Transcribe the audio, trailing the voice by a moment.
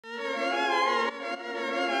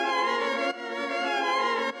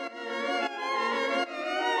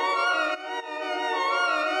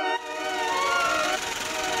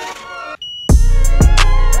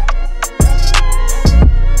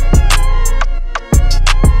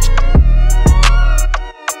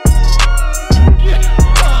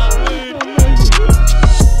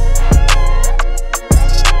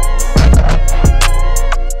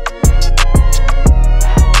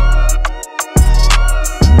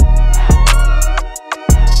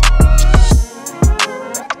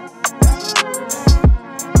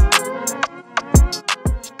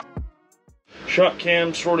shot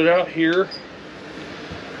cam sorted out here.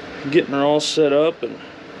 Getting her all set up and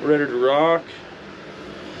ready to rock.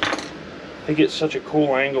 They get such a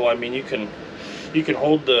cool angle. I mean, you can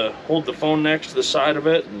hold the phone next to the side of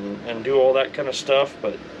it and do all that kind of stuff,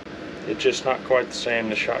 but it's just not quite the same.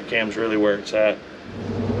 The shot cam's really where it's at.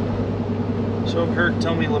 So Curt,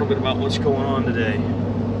 tell me a little bit about what's going on today.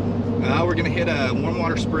 We're gonna hit a warm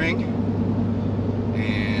water spring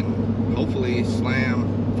and hopefully slam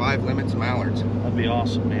 5 limits of mallards. That'd be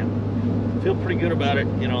awesome, man. I feel pretty good about it.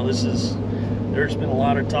 You know, there's been a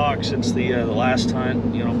lot of talk since the last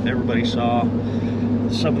time, you know, everybody saw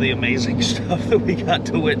some of the amazing stuff that we got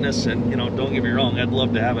to witness. And, you know, don't get me wrong, I'd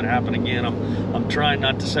love to have it happen again. I'm trying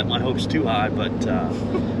not to set my hopes too high, but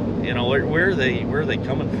you know, where are they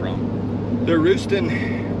coming from? They're roosting,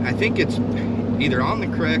 I think it's either on the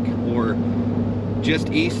creek or just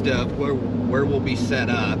east of where we'll be set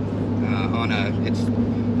up. It's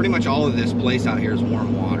pretty much all of this place out here is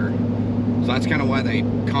warm water. So that's kind of why they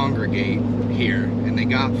congregate here, and they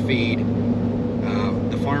got feed.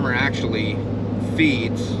 The farmer actually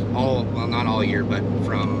feeds well, not all year, but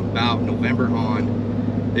from about November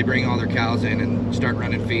on, they bring all their cows in and start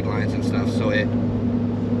running feed lines and stuff. So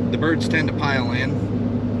the birds tend to pile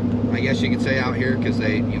in, I guess you could say, out here, because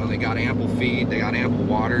they got ample feed, they got ample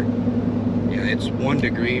water. You know, it's 1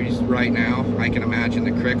 degree right now. I can imagine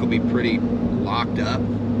the creek will be pretty locked up.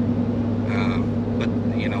 But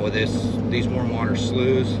you know, with these warm water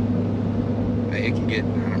sloughs, it can get,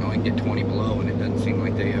 I don't know, it can get 20 below, and it doesn't seem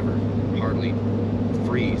like they ever hardly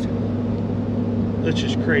freeze. That's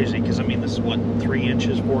just crazy, because I mean, this is what, 3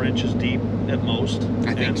 inches, 4 inches deep at most?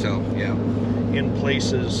 I think so, yeah. In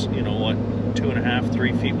places, you know what, 2.5,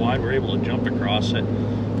 3 feet wide, we're able to jump across it.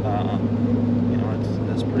 You know,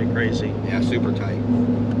 that's pretty crazy. Yeah, super tight.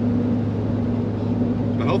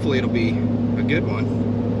 But hopefully it'll be a good one.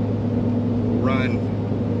 We'll run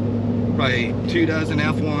probably 24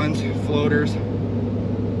 F1s, floaters,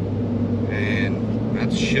 and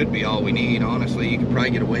that should be all we need. Honestly, you could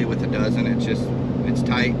probably get away with a dozen. It's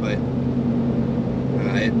tight, but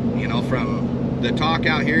you know, from the talk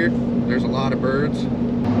out here, there's a lot of birds.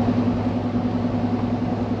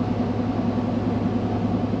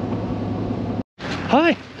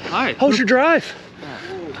 Hi. Hi. How's your drive? Yeah,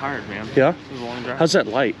 I'm tired, man. Yeah? It was a long drive. How's that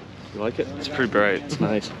light? You like it? It's pretty bright. It's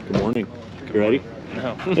nice. Good morning. You ready?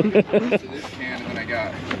 No. This can that I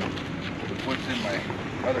got what's in my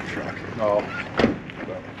other truck. Oh.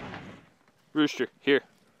 Rooster, here.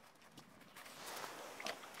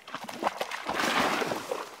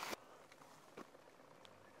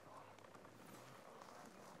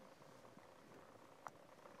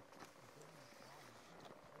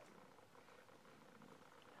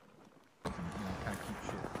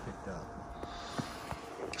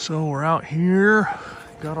 So we're out here,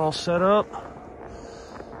 got all set up.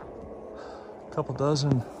 A couple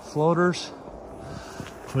dozen floaters.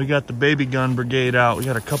 We got the baby gun brigade out. We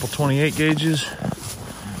got a couple 28 gauges.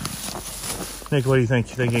 Nick, what do you think?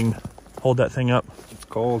 You think you can hold that thing up? It's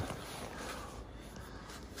cold.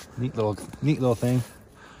 Neat little thing.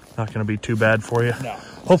 Not gonna be too bad for you. No.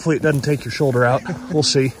 Hopefully it doesn't take your shoulder out. We'll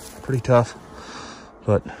see. Pretty tough.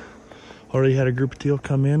 But already had a group of teal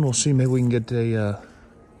come in. We'll see, maybe we can get a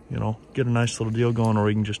you know, get a nice little deal going, or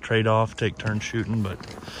we can just trade off, take turns shooting. But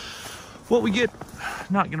what we get,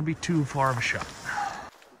 not gonna be too far of a shot.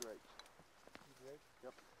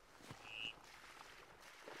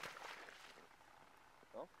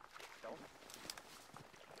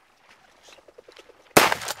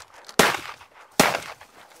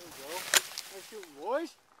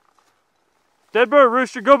 Dead bird,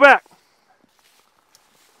 Rooster, go back.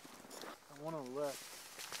 One on the left.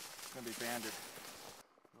 It's gonna be banded.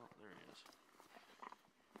 Oh, there he is.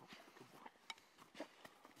 Good boy.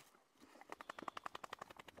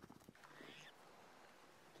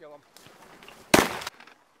 Kill him.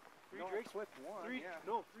 Three drakes with one.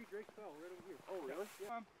 No, 3 drakes fell right over here. Oh, really?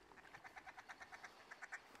 Yeah.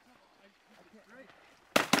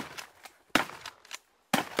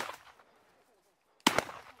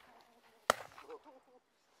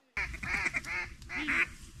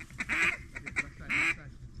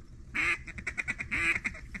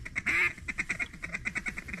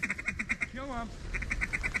 Kill him.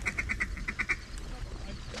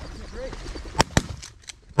 Great.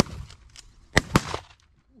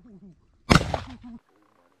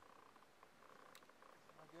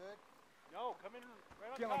 Good? No, come in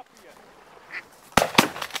right on Kill top him. of you.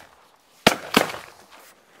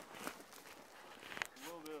 A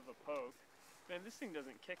little bit of a poke. Man, this thing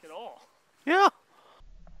doesn't kick at all. Yeah.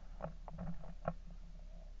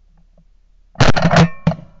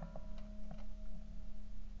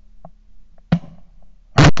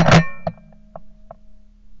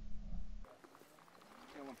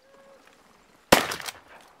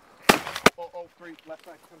 Oh, 3, left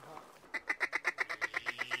side, come hot.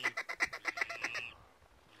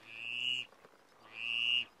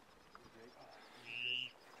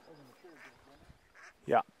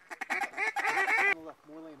 Yeah. On the left,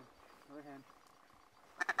 more landing. Right hand.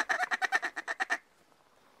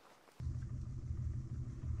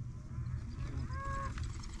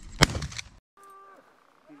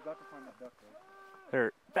 He's got to find that duck though.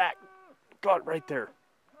 There, back. Got it right there.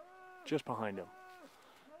 Just behind him.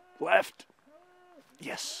 Left.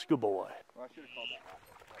 Yes, good boy. Well, I should have called that last.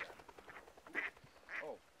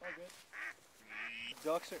 Oh, all good.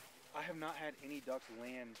 Ducks are, I have not had any ducks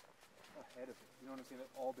land ahead of it. You know what I'm saying?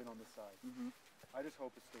 They've all been on this side. I just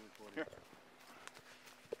hope it's still recording.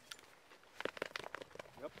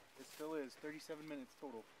 Yep, it still is. 37 minutes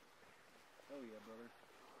total. Hell yeah, brother.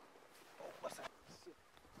 Oh, what's that? Sit.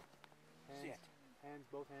 Hands. Hands,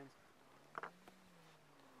 both hands.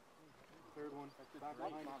 Third one. Back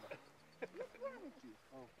behind you.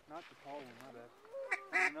 Oh, not the tall one, my bad.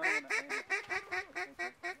 There's another one that landed.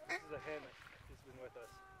 This is a hen that's been with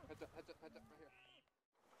us. Heads up, right here.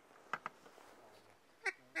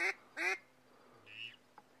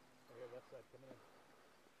 Okay, left side, coming in.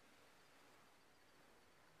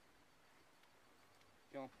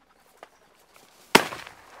 Kill him.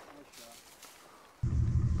 Nice shot.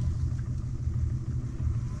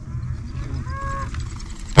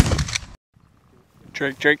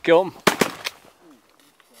 Drake, kill him.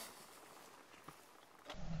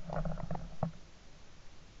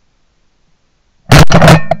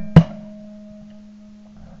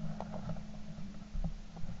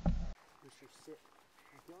 Sit.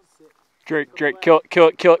 Sit. Drake, kill it.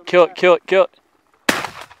 Nice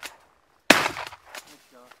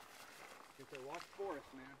shot. Okay, watch Forrest,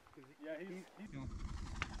 man. Yeah, he's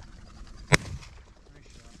nice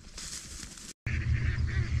shot.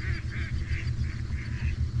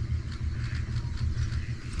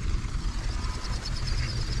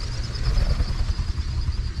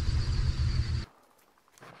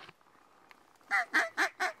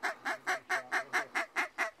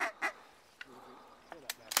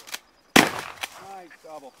 Nice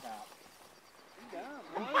double tap. Down,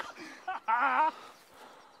 boys.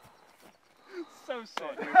 So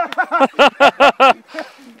sad.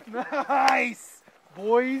 Nice,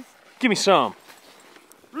 boys. Give me some.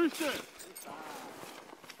 Rooster.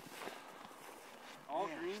 All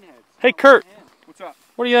greenheads. Hey, Kurt, What's up?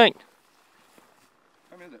 what do you think?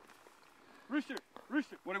 How many is it? Rooster.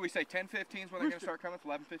 Rooster. What did we say? 10:15 is when they're going to start coming. It's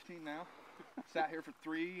 11:15 now. Sat here for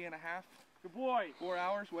 3.5, Good boy. 4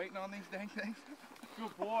 hours waiting on these dang things.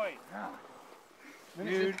 Good boy. When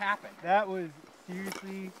did this happen? That was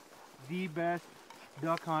seriously the best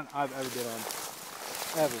duck hunt I've ever been on.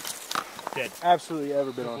 Ever. Dead. Absolutely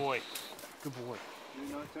ever been on. Boy. Good boy.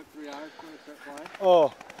 You know it took 3 hours for it to start flying?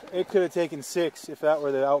 Oh, it could have taken 6 if that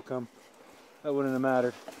were the outcome. That wouldn't have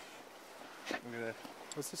mattered. Look at that.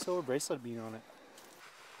 What's the silver bracelet being on it?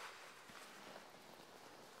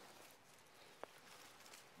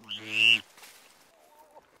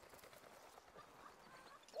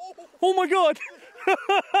 Oh my God!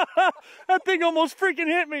 That thing almost freaking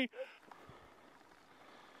hit me.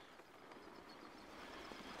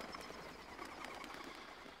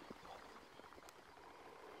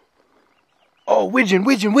 Oh, widgeon.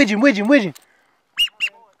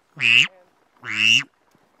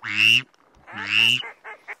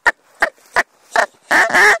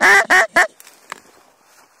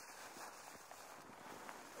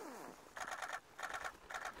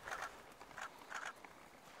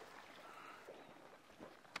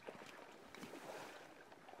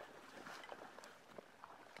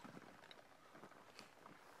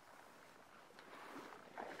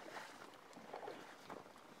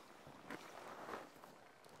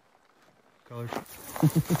 Colors.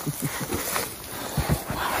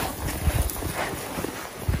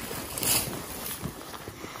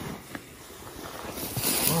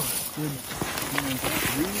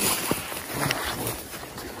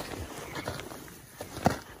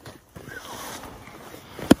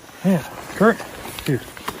 Yeah, Kurt, dude,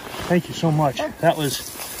 thank you so much. That was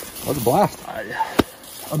a blast.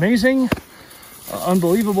 Amazing,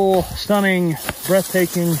 unbelievable, stunning,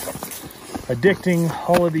 breathtaking, addicting,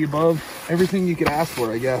 all of the above. Everything you could ask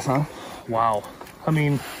for, I guess, huh? Wow. I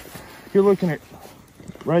mean, you're looking at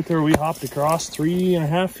right there, we hopped across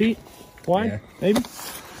 3.5 feet wide, maybe.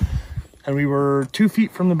 And we were 2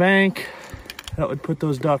 feet from the bank. That would put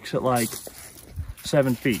those ducks at like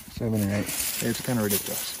 7 feet. 7 or 8. It's kind of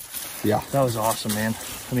ridiculous. Yeah. That was awesome, man.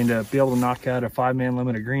 I mean, to be able to knock out a 5-man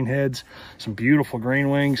limit of greenheads, some beautiful green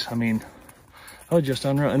wings. I mean, Oh, just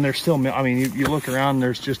unreal. And there's still, I mean, you look around,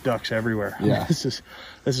 there's just ducks everywhere. Yeah. I mean, this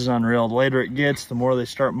is unreal. The later it gets, the more they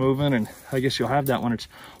start moving, and I guess you'll have that when it's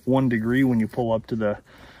 1 degree when you pull up to the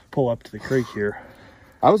creek here.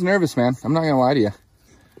 I was nervous, man. I'm not gonna lie to you.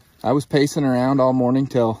 I was pacing around all morning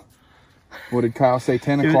till, what did Kyle say,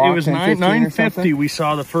 10 o'clock? It was 9:50. We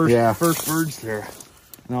saw the first birds there.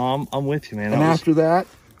 No, I'm with you, man. And after that,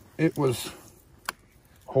 it was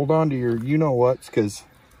hold on to your you-know-whats, because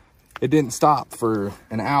it didn't stop for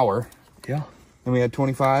an hour. Yeah. And we had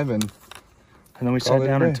 25, and then we sat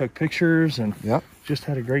down and took pictures and yep, just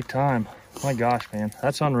had a great time. My gosh, man,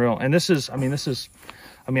 that's unreal. And this is, I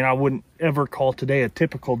mean, I wouldn't ever call today a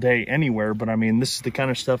typical day anywhere, but I mean, this is the kind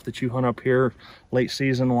of stuff that you hunt up here, late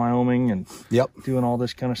season Wyoming, and yep, doing all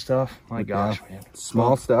this kind of stuff. My gosh, man.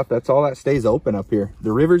 Small stuff. That's all that stays open up here.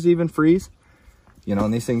 The rivers even freeze, you know,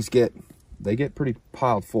 and these things get pretty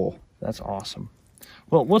piled full. That's awesome.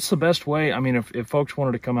 Well, what's the best way? I mean, if folks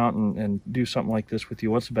wanted to come out and do something like this with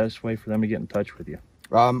you, what's the best way for them to get in touch with you?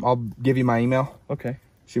 I'll give you my email. Okay.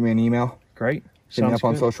 Shoot me an email. Great. Hit me up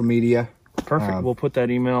on social media. Perfect. We'll put that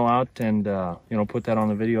email out and, you know, put that on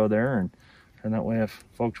the video there. And that way, if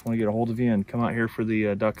folks want to get a hold of you and come out here for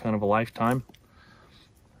the duck hunt of a lifetime.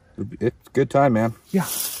 It's a good time, man. Yeah.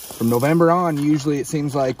 From November on, usually it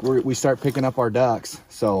seems like we start picking up our ducks.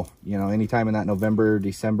 So, you know, anytime in that November,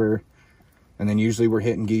 December, and then usually we're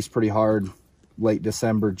hitting geese pretty hard late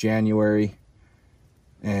December, January.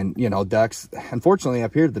 And, you know, ducks, unfortunately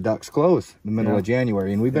up here, the ducks close in the middle of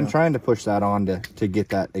January. And we've been trying to push that on to get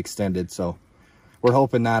that extended. So we're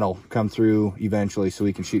hoping that'll come through eventually so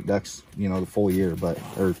we can shoot ducks, you know, the full year,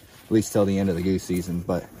 or at least till the end of the goose season.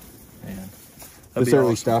 But man, this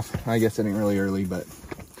early stuff, I guess it ain't really early, but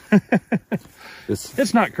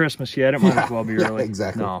it's not Christmas yet. It might as well be early.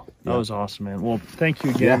 Exactly. No, that was awesome, man. Well, thank you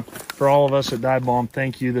again for all of us at Dive Bomb.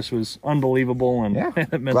 Thank you. This was unbelievable, and it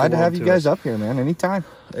meant glad to have you guys us. up here, man. Anytime.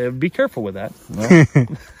 Be careful with that. Yeah.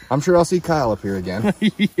 I'm sure I'll see Kyle up here again.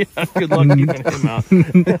 Yeah, good luck keeping him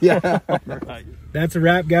out. Yeah. Right. That's a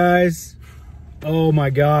wrap, guys. Oh my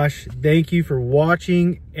gosh, thank you for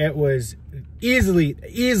watching. It was easily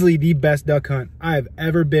the best duck hunt I've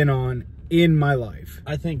ever been on in my life.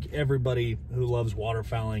 I think everybody who loves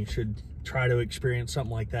waterfowling should try to experience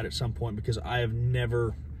something like that at some point, because I've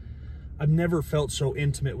never felt so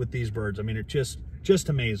intimate with these birds. I mean, it's just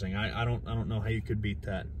amazing. I don't know how you could beat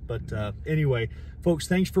that. But anyway, folks,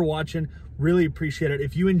 thanks for watching. Really appreciate it.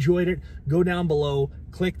 If you enjoyed it, go down below,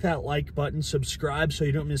 click that like button, subscribe so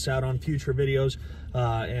you don't miss out on future videos.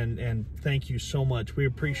 And thank you so much. We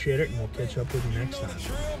appreciate it, and we'll catch up with you next time.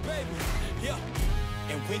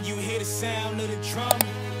 And when you hear the sound of the drum,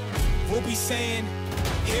 we'll be saying,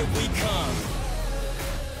 here we come.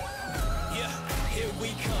 Yeah, here we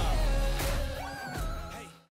come.